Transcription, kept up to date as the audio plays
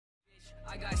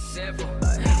I got several.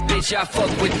 Bitch, I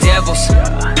fuck with devils.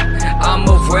 I'm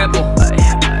a rebel.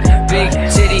 Big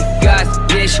titty got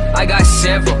bitch. I got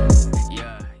several.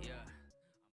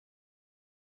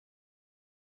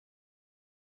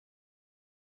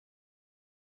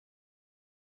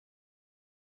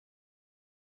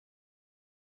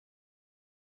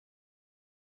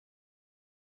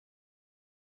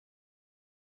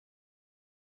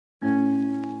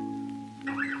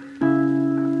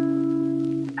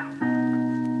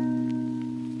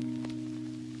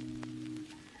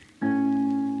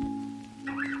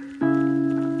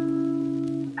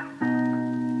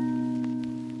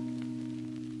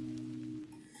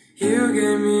 You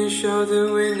gave me a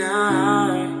shoulder when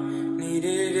I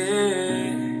needed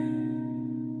it.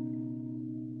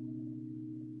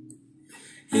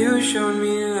 You showed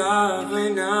me love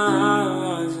when I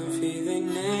wasn't feeling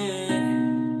it.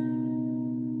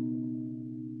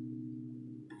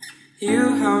 You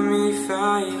helped me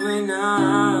fight when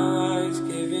I was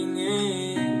giving in.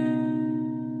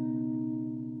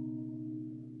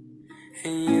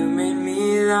 And you made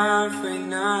me laugh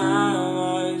when I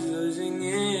was losing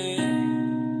it.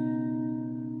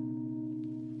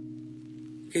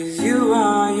 'Cause you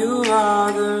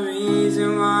are the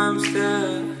reason why I'm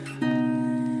still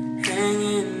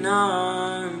hanging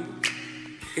on.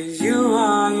 'Cause you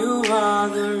are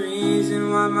the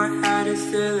reason why my head is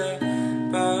still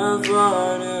above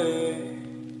water.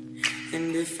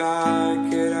 And if I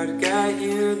could, I'd get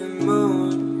you the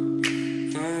moon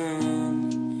and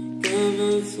give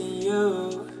it to you.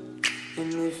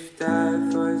 And if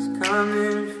death was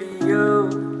coming for you,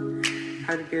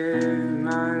 I'd give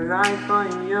my life on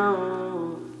you.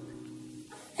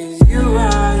 'Cause you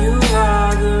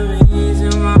are the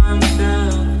reason why I'm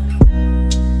still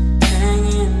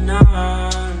hanging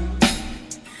on.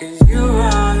 'Cause you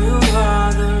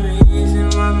are the reason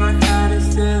why my head is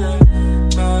still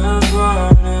above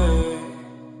water.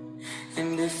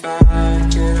 And if I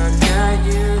could, I'd get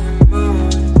you the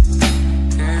moon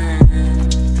and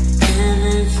give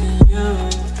it to you.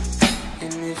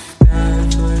 And if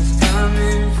death was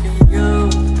coming for you,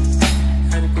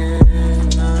 I'd give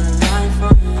my life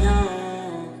for you.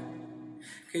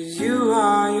 'Cause you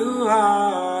are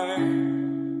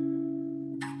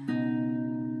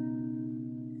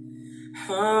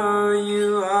oh, you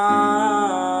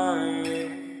are.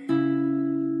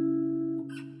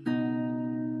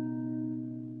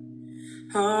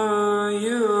 Oh,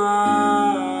 you are.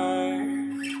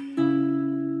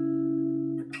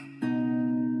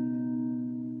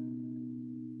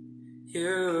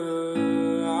 You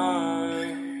are.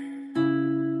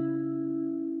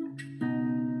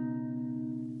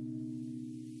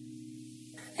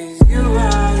 'Cause you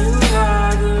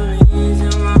are the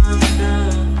reason why I'm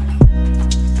still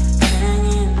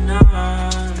hanging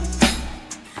on.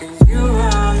 'Cause you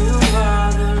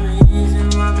are the reason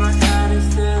why my head is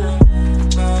still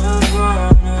above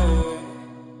water.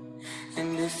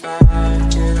 And if I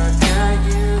could, I'd get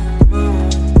you the moon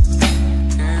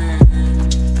and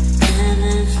give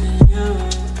it to you.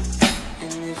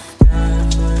 And if death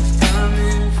was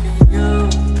coming for you,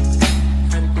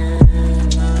 I'd give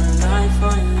my life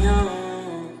for you.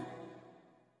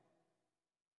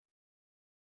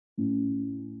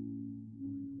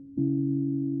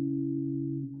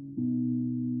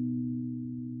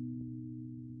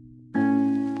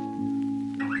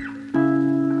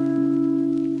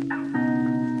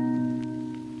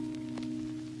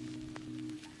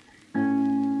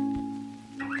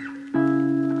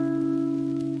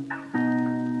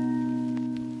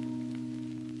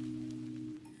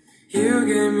 You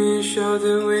gave me a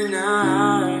shoulder when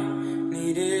I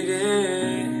needed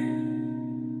it.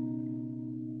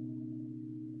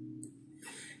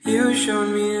 You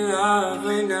showed me love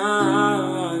when I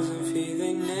wasn't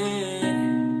feeling it.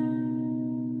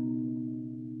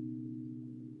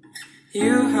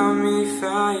 You helped me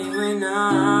fight when I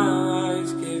was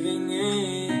giving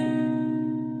in.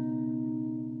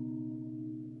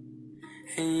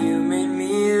 And you made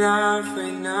me laugh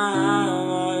when I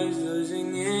was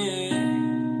losing it.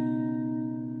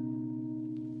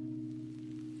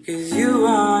 'Cause you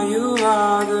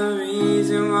are the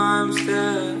reason why I'm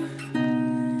still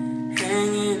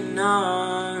hanging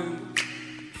on.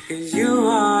 'Cause you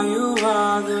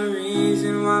are the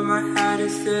reason why my head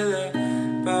is still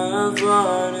above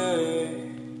water.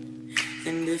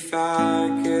 And if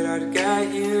I could, I'd get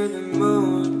you the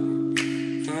moon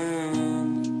and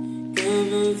give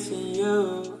it to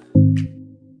you.